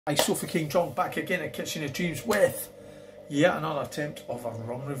Hi, Sofa King John back again at Kitchen of Dreams with yet another attempt of a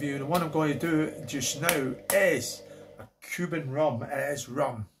rum review. The one I'm going to do just now is a Cuban rum. It is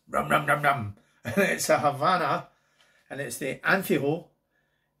rum. And it's a Havana, and it's the Anejo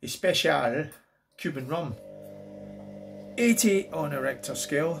Especial Cuban Rum. 80 on a Richter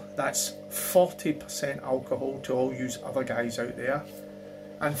scale. That's 40% alcohol to all you other guys out there.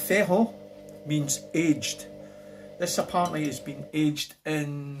 Anejo means aged. This apparently has been aged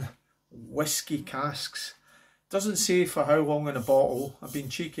in whiskey casks. Doesn't say for how long in a bottle. I've been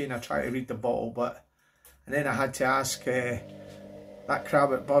cheeky and I tried to read the bottle, and then I had to ask that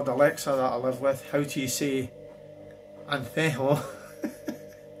crab at Bird Alexa that I live with, how do you say Anejo?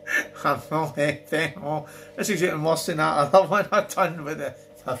 Anejo. This is getting worse than that other one I done with the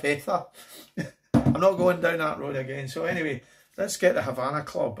Havana. I'm not going down that road again. So anyway, let's get the Havana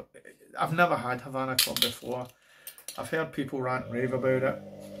Club. I've never had Havana Club before. I've heard people rant and rave about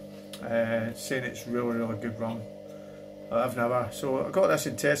it, saying it's really good rum. I've never. So I got this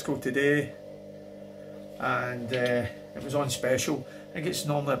in Tesco today, and it was on special. I think it's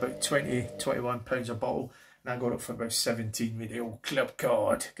normally about £21 a bottle, and I got it for about 17 with the old club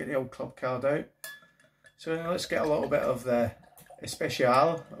card. Get the old club card out. So let's get a little bit of the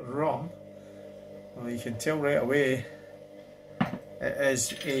Especial rum. Well, you can tell right away it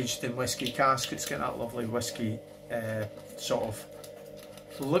is aged in whiskey cask. It's got that lovely whiskey sort of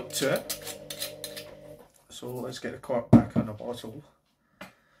look to it. So let's get the cork back on the bottle.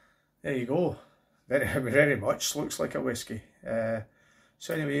 There you go. Very much looks like a whiskey.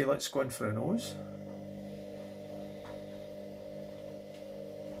 So anyway, let's go in for a nose.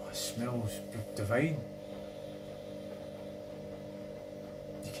 Oh, it smells divine.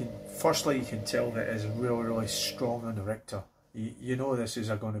 Firstly, you can tell that it is really strong on the Richter. You know this is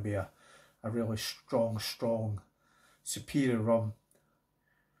going to be a really strong superior rum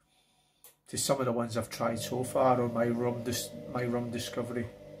to some of the ones I've tried so far on my rum discovery.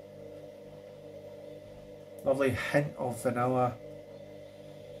 Lovely hint of vanilla,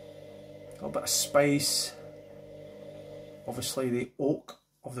 a little bit of spice, obviously the oak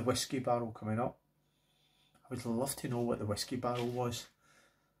of the whiskey barrel coming up. I would love to know what the whiskey barrel was.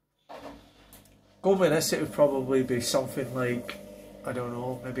 Going with this, it would probably be something like, I don't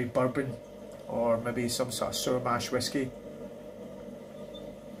know, maybe bourbon, or maybe some sort of sour mash whiskey.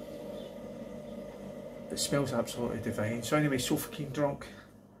 It smells absolutely divine. So anyway, so fucking drunk.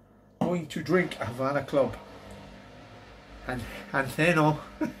 Going to drink a Havana Club Anejo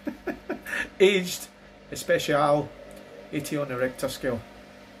aged Especial, 80 on the Richter scale,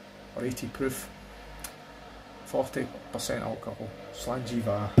 or 80 proof, 40% alcohol,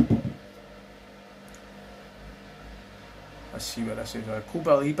 Slangiva. Let's see what this is.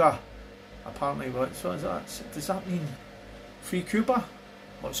 Cuba Libre. Apparently, what is that? Does that mean free Cuba?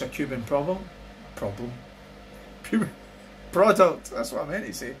 What's a Cuban problem? Cuban product. That's what I meant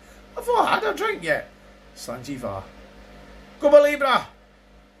to say. I've not had a drink yet. Slangiva. Cuba Libre.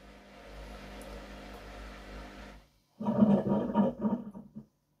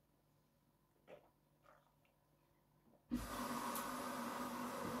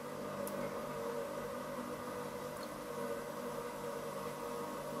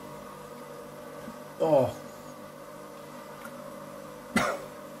 Oh,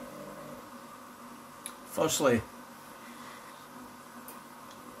 firstly,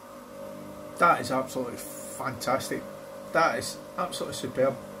 that is absolutely fantastic. That is absolutely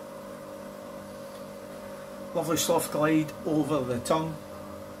superb. Lovely soft glide over the tongue.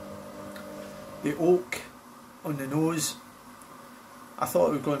 The oak on the nose. I thought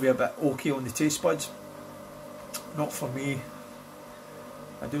it was going to be a bit oaky on the taste buds. Not for me.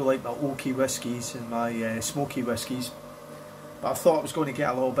 I do like my oaky whiskies and my smoky whiskies, but I thought I was going to get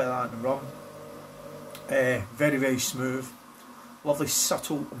a little bit of that in the rum. Very smooth, lovely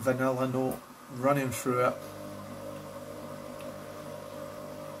subtle vanilla note running through it,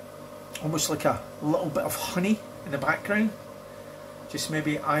 almost like a little bit of honey in the background, just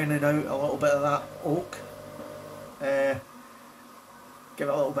maybe ironing out a little bit of that oak. Give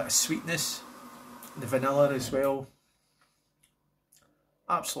it a little bit of sweetness, the vanilla as well.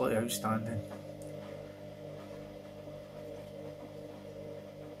 Absolutely outstanding.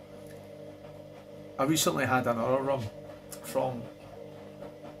 I recently had another rum from,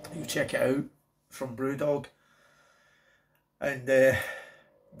 you check it out, from Brewdog, and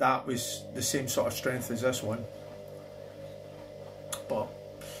that was the same sort of strength as this one, but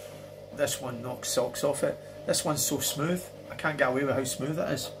this one knocks socks off it. This one's so smooth, I can't get away with how smooth it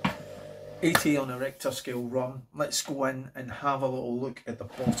is. 80 on a Richter scale rum. Let's go in and have a little look at the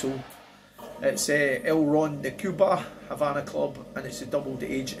bottle. It's El Ron de Cuba, Havana Club, and it's a doubled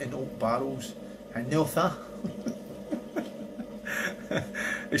aged in oak barrels. Anejo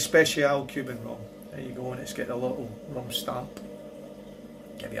Especial Cuban Rum. There you go, and it's got a little rum stamp.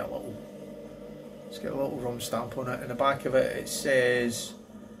 Give you a little. It's got a little rum stamp on it. In the back of it, it says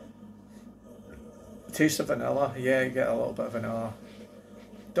taste of vanilla. Yeah, you get a little bit of vanilla.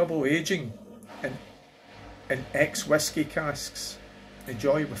 Double aging in ex-whiskey casks.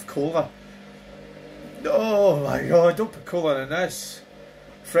 Enjoy with cola. Oh my god, don't put cola in this.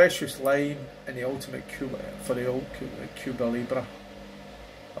 Fresh with lime and the ultimate Cuba for the old Cuba Libre.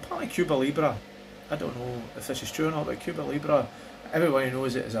 Apparently Cuba Libre, I don't know if this is true or not, but Cuba Libre, everybody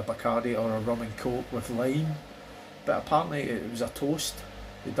knows it as a Bacardi or a rum and coke with lime. But apparently it was a toast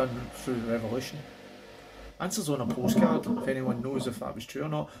they done through the revolution. Answers on a postcard if anyone knows if that was true or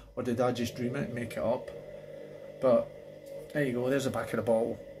not, or did I just dream it and make it up. But there you go, there's the back of the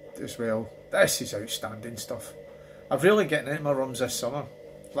bottle as well. This is outstanding stuff. I've really getting into my rums this summer.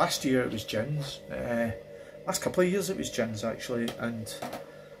 Last year it was gins. Last couple of years it was gins actually, and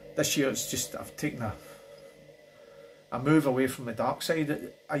this year it's just I've taken a move away from the dark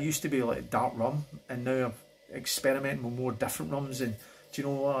side. I used to be like dark rum, and now I'm experimenting with more different rums. And do you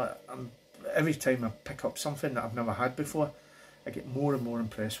know what? Every time I pick up something that I've never had before, I get more and more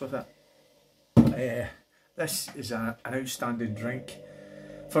impressed with it. This is an outstanding drink.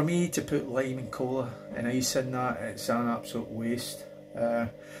 For me to put lime and cola and ice in that, it's an absolute waste.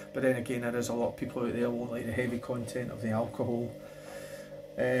 But then again, there is a lot of people out there who won't like the heavy content of the alcohol.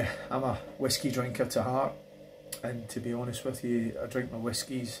 I'm a whiskey drinker to heart, and to be honest with you, I drink my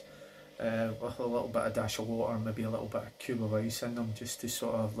whiskies with a little bit of dash of water and maybe a little bit of cube of ice in them, just to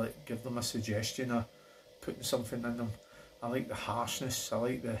sort of like give them a suggestion of putting something in them. I like the harshness, I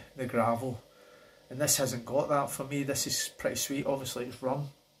like the gravel, and this hasn't got that for me. This is pretty sweet. Obviously it's rum.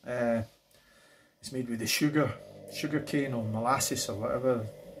 It's made with the sugar cane or molasses or whatever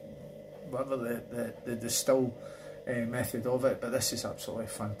the distill method of it, but this is absolutely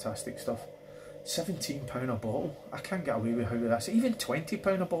fantastic stuff. £17 a bottle. I can't get away with how this. Even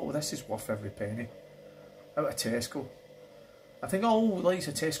 £20 a bottle, this is worth every penny. Out of Tesco. I think all likes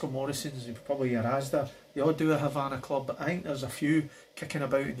of Tesco, Morrison's, and probably your Asda, they all do a Havana Club, but I think there's a few kicking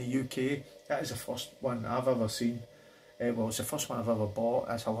about in the UK. That is the first one I've ever seen. Well, it's the first one I've ever bought.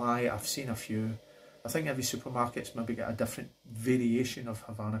 That's a lie. I've seen a few. I think every supermarket's maybe got a different variation of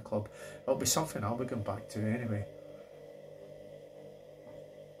Havana Club. It'll be something I'll be going back to anyway.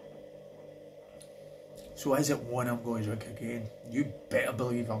 So is it one I'm going to drink again? You better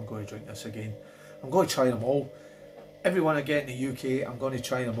believe I'm going to drink this again. I'm going to try them all. Everyone I get in the UK, I'm going to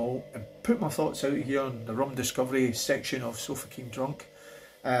try them all and put my thoughts out here on the Rum Discovery section of So Fucking Drunk.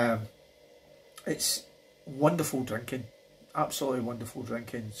 It's wonderful drinking. Absolutely wonderful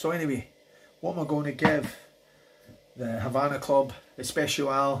drinking. So anyway, what am I going to give the Havana Club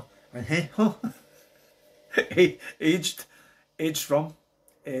Especial Anejo aged rum,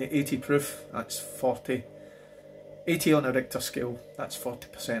 80 proof, that's 40. 80 on a Richter scale, that's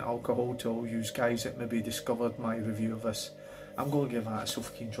 40% alcohol to all you guys that maybe discovered my review of this. I'm going to give that a So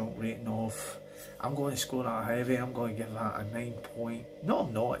Fucking Drunk rating of, I'm going to score that heavy, I'm going to give that a 9 point, no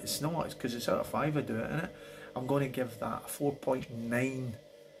I'm not, it's not, it's because it's out of 5 I do it, innit? I'm going to give that a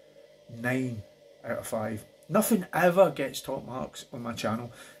 4.99 out of 5. Nothing ever gets top marks on my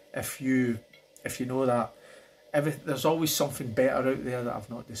channel, if you know that. There's always something better out there that I've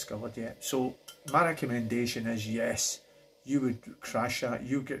not discovered yet. So my recommendation is yes, you would crash that.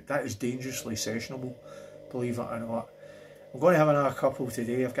 That is dangerously sessionable, believe it or not. I'm going to have another couple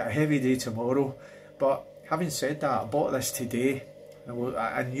today. I've got a heavy day tomorrow, but having said that, I bought this today.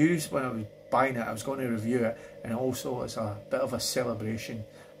 I knew when I was buying it I was going to review it, and also it's a bit of a celebration,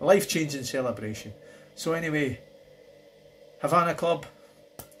 a life-changing celebration. So anyway, Havana Club,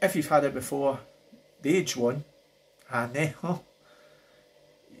 if you've had it before, the aged one, Anejo.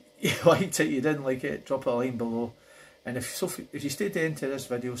 You liked it, you didn't like it, drop a line below. And if you stayed into this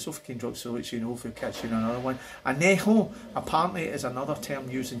video, So Fucking Drunk, so let you know if we'll catch you in another one. Anejo apparently is another term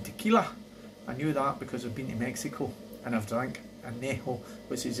used in tequila. I knew that because I've been to Mexico and I've drank Anejo,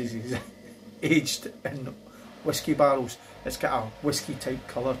 which is aged in whiskey barrels. It's got a whiskey type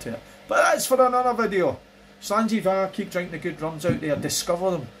colour to it. But that's for another video. Slangy Va, keep drinking the good rums out there,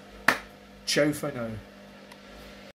 discover them. Ciao for now.